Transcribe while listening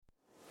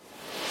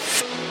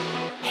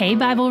Hey,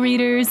 Bible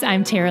readers,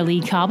 I'm Tara Lee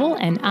Cobble,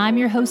 and I'm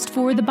your host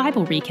for the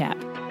Bible Recap.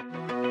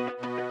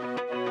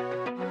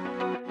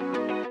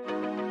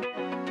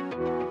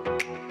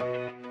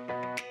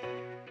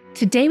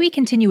 Today we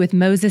continue with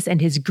Moses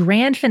and his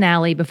grand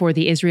finale before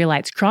the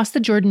Israelites cross the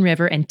Jordan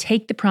River and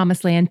take the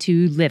Promised Land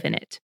to live in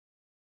it.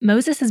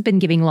 Moses has been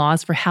giving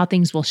laws for how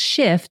things will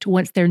shift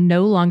once they're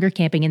no longer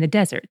camping in the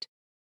desert.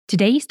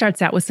 Today he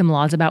starts out with some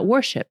laws about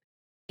worship.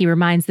 He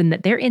reminds them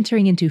that they're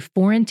entering into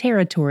foreign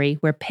territory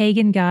where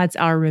pagan gods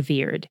are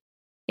revered.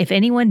 If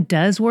anyone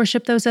does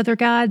worship those other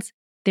gods,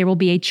 there will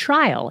be a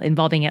trial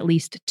involving at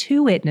least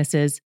 2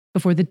 witnesses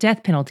before the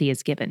death penalty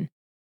is given.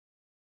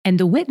 And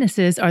the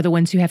witnesses are the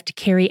ones who have to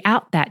carry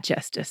out that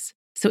justice.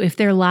 So if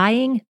they're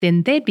lying,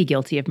 then they'd be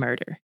guilty of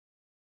murder.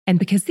 And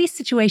because these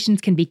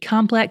situations can be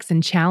complex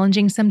and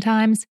challenging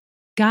sometimes,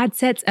 God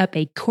sets up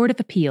a court of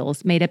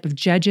appeals made up of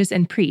judges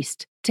and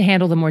priests to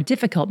handle the more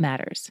difficult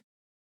matters.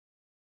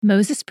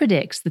 Moses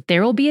predicts that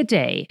there will be a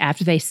day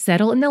after they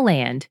settle in the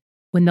land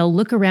when they'll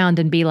look around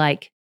and be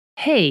like,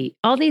 hey,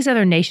 all these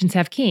other nations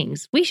have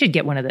kings. We should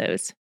get one of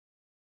those.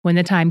 When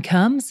the time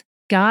comes,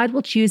 God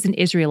will choose an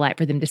Israelite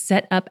for them to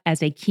set up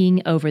as a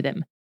king over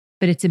them.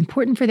 But it's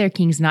important for their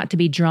kings not to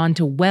be drawn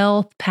to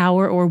wealth,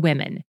 power, or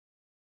women.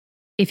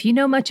 If you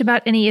know much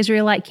about any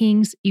Israelite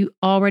kings, you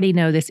already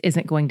know this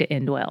isn't going to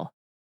end well.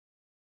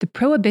 The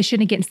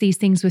prohibition against these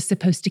things was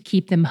supposed to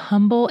keep them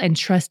humble and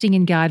trusting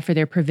in God for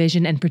their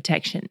provision and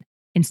protection,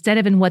 instead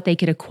of in what they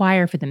could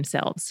acquire for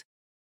themselves.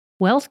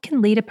 Wealth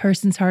can lead a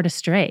person's heart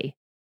astray.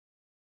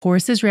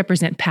 Horses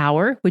represent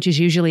power, which is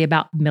usually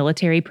about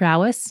military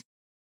prowess,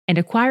 and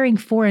acquiring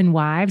foreign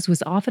wives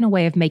was often a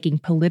way of making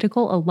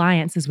political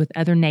alliances with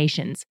other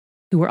nations,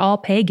 who were all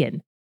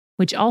pagan,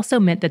 which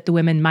also meant that the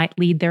women might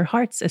lead their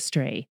hearts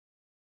astray.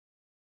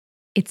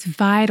 It's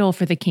vital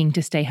for the king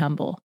to stay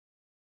humble.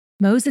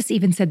 Moses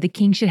even said the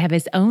king should have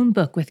his own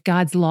book with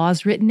God's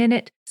laws written in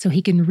it so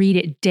he can read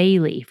it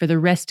daily for the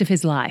rest of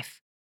his life.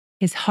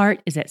 His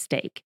heart is at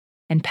stake,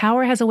 and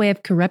power has a way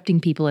of corrupting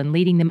people and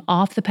leading them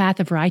off the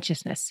path of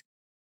righteousness.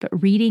 But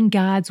reading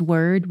God's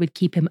word would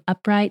keep him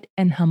upright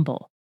and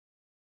humble.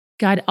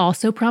 God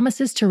also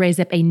promises to raise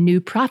up a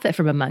new prophet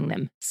from among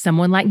them,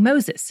 someone like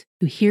Moses,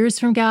 who hears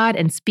from God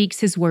and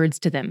speaks his words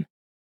to them.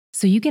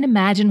 So you can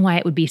imagine why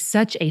it would be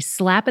such a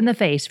slap in the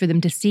face for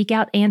them to seek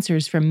out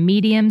answers from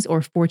mediums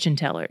or fortune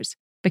tellers,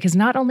 because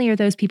not only are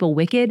those people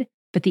wicked,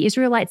 but the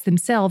Israelites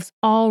themselves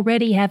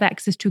already have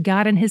access to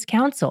God and his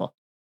counsel.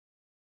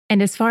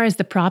 And as far as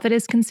the prophet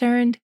is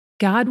concerned,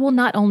 God will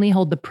not only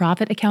hold the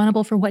prophet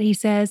accountable for what he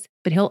says,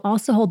 but he'll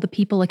also hold the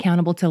people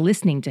accountable to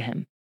listening to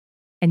him.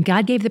 And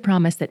God gave the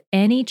promise that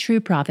any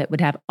true prophet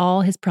would have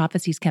all his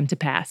prophecies come to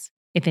pass.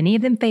 If any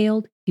of them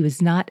failed, he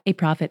was not a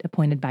prophet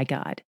appointed by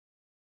God.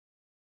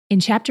 In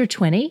chapter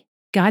 20,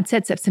 God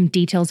sets up some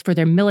details for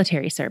their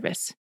military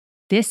service.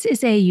 This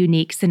is a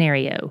unique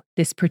scenario.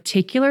 This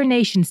particular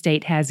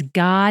nation-state has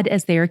God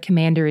as their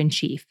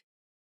commander-in-chief.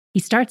 He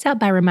starts out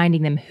by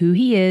reminding them who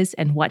he is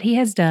and what he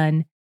has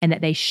done, and that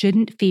they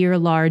shouldn't fear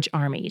large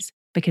armies,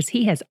 because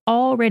he has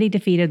already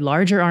defeated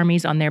larger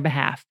armies on their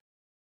behalf.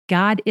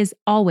 God is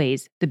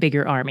always the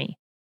bigger army.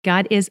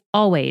 God is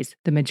always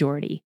the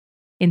majority.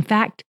 In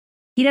fact,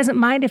 he doesn't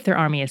mind if their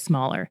army is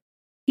smaller.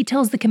 He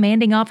tells the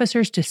commanding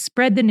officers to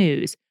spread the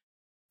news.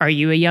 Are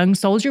you a young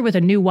soldier with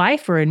a new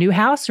wife or a new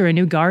house or a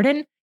new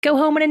garden? Go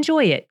home and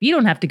enjoy it. You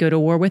don't have to go to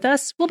war with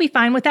us. We'll be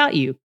fine without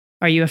you.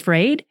 Are you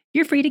afraid?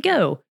 You're free to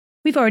go.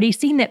 We've already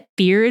seen that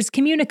fear is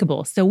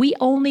communicable, so we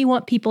only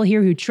want people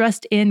here who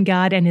trust in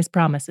God and his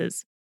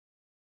promises.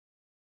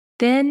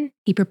 Then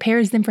he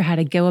prepares them for how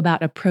to go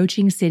about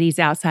approaching cities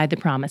outside the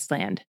Promised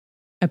Land.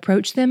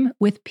 Approach them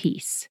with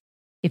peace.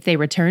 If they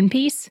return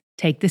peace,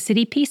 take the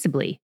city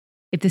peaceably.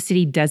 If the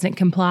city doesn't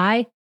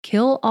comply,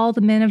 kill all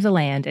the men of the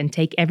land and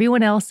take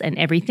everyone else and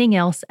everything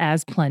else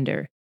as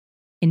plunder.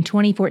 In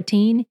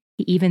 2014,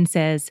 he even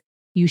says,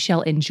 you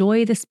shall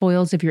enjoy the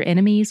spoils of your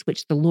enemies,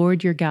 which the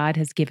Lord your God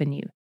has given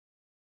you.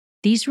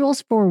 These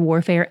rules for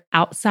warfare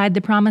outside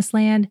the Promised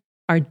Land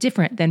are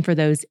different than for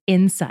those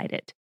inside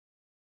it.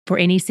 For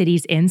any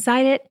cities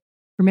inside it,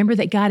 remember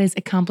that God is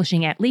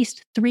accomplishing at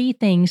least 3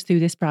 things through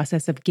this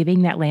process of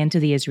giving that land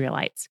to the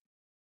Israelites.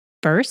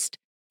 First,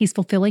 he's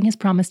fulfilling his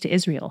promise to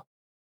Israel.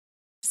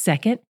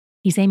 Second,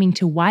 he's aiming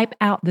to wipe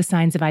out the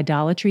signs of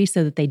idolatry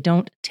so that they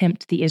don't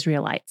tempt the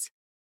Israelites.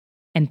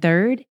 And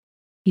third,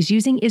 he's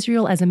using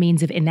Israel as a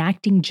means of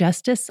enacting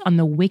justice on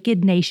the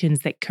wicked nations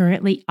that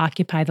currently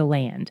occupy the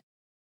land.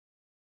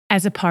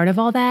 As a part of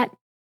all that,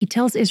 he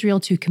tells Israel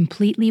to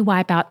completely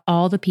wipe out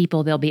all the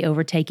people they'll be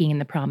overtaking in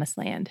the Promised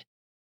Land.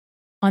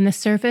 On the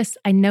surface,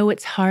 I know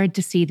it's hard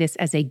to see this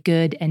as a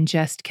good and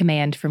just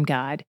command from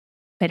God.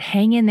 But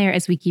hang in there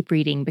as we keep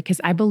reading, because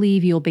I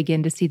believe you'll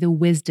begin to see the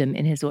wisdom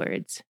in his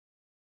words.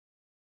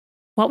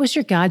 What was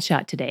your God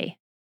shot today?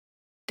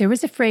 There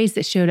was a phrase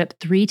that showed up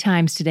 3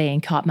 times today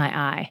and caught my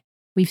eye.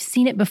 We've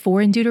seen it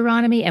before in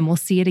Deuteronomy, and we'll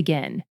see it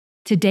again.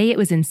 Today it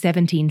was in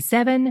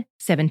 17:7,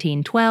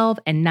 17:12,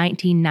 and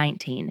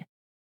 19:19.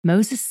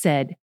 Moses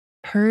said,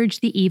 "Purge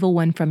the evil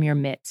one from your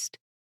midst."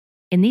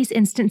 In these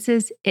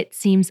instances, it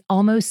seems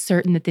almost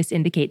certain that this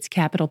indicates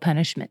capital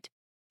punishment.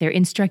 They're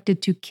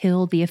instructed to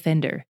kill the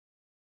offender.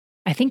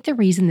 I think the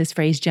reason this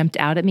phrase jumped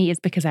out at me is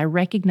because I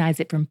recognize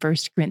it from 1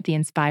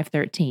 Corinthians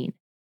 5:13,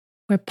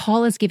 where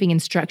Paul is giving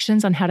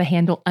instructions on how to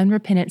handle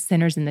unrepentant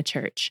sinners in the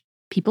church,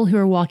 people who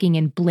are walking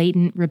in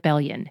blatant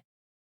rebellion.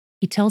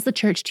 He tells the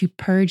church to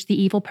purge the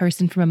evil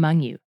person from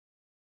among you.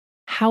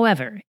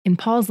 However, in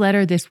Paul's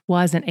letter, this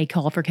wasn't a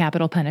call for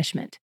capital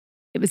punishment.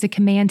 It was a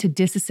command to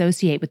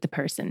disassociate with the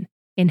person,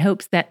 in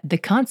hopes that the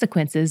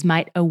consequences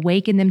might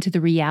awaken them to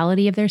the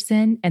reality of their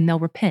sin and they'll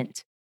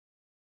repent.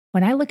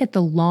 When I look at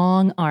the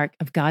long arc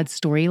of God's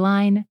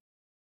storyline,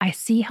 I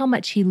see how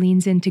much he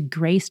leans into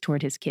grace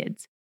toward his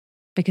kids,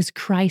 because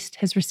Christ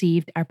has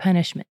received our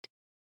punishment.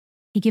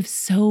 He gives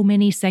so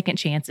many second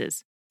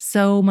chances,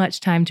 so much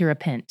time to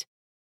repent.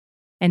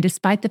 And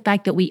despite the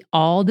fact that we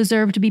all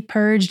deserve to be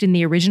purged in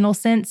the original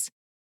sense,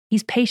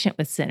 he's patient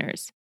with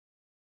sinners.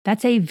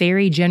 That's a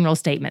very general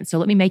statement, so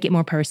let me make it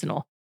more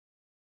personal.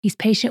 He's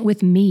patient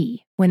with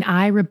me when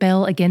I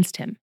rebel against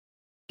him.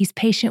 He's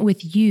patient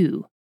with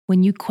you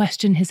when you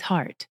question his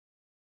heart.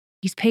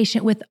 He's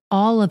patient with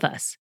all of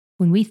us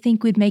when we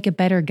think we'd make a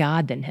better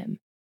God than him.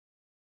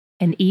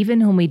 And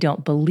even when we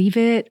don't believe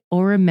it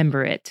or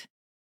remember it,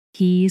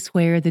 he's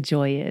where the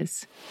joy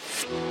is.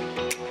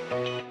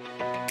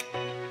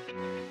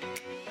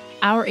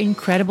 Our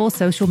incredible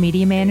social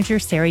media manager,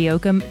 Sarah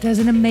Yoakum, does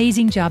an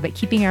amazing job at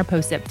keeping our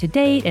posts up to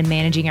date and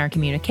managing our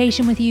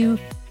communication with you.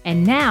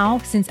 And now,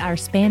 since our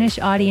Spanish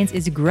audience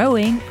is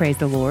growing, praise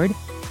the Lord,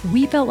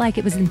 we felt like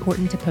it was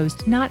important to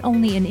post not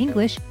only in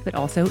English, but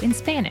also in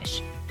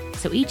Spanish.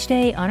 So each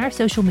day on our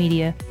social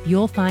media,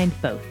 you'll find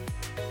both.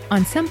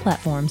 On some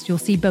platforms, you'll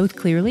see both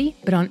clearly,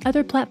 but on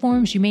other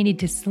platforms, you may need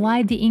to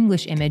slide the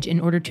English image in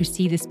order to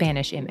see the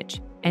Spanish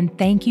image. And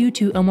thank you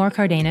to Omar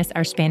Cardenas,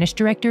 our Spanish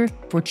director,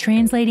 for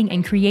translating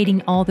and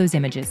creating all those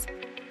images.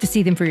 To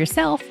see them for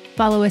yourself,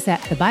 follow us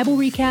at The Bible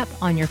Recap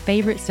on your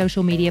favorite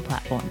social media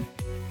platform.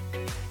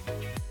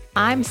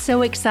 I'm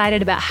so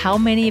excited about how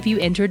many of you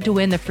entered to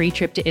win the free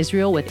trip to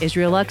Israel with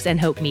Israelux and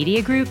Hope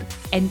Media Group.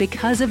 And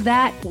because of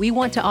that, we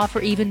want to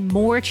offer even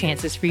more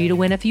chances for you to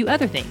win a few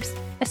other things,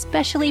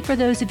 especially for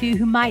those of you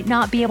who might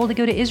not be able to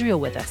go to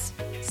Israel with us.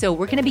 So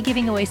we're going to be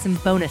giving away some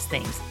bonus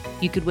things.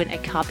 You could win a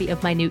copy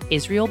of my new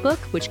Israel book,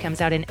 which comes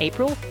out in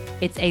April.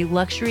 It's a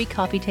luxury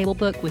coffee table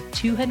book with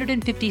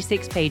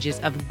 256 pages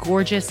of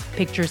gorgeous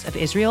pictures of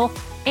Israel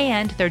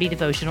and 30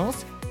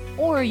 devotionals.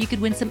 Or you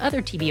could win some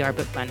other TBR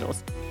book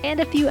bundles and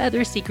a few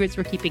other secrets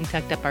we're keeping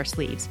tucked up our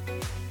sleeves.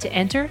 To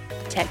enter,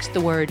 text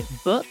the word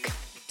book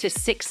to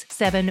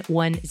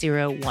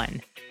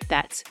 67101.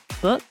 That's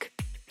book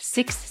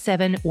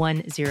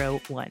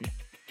 67101.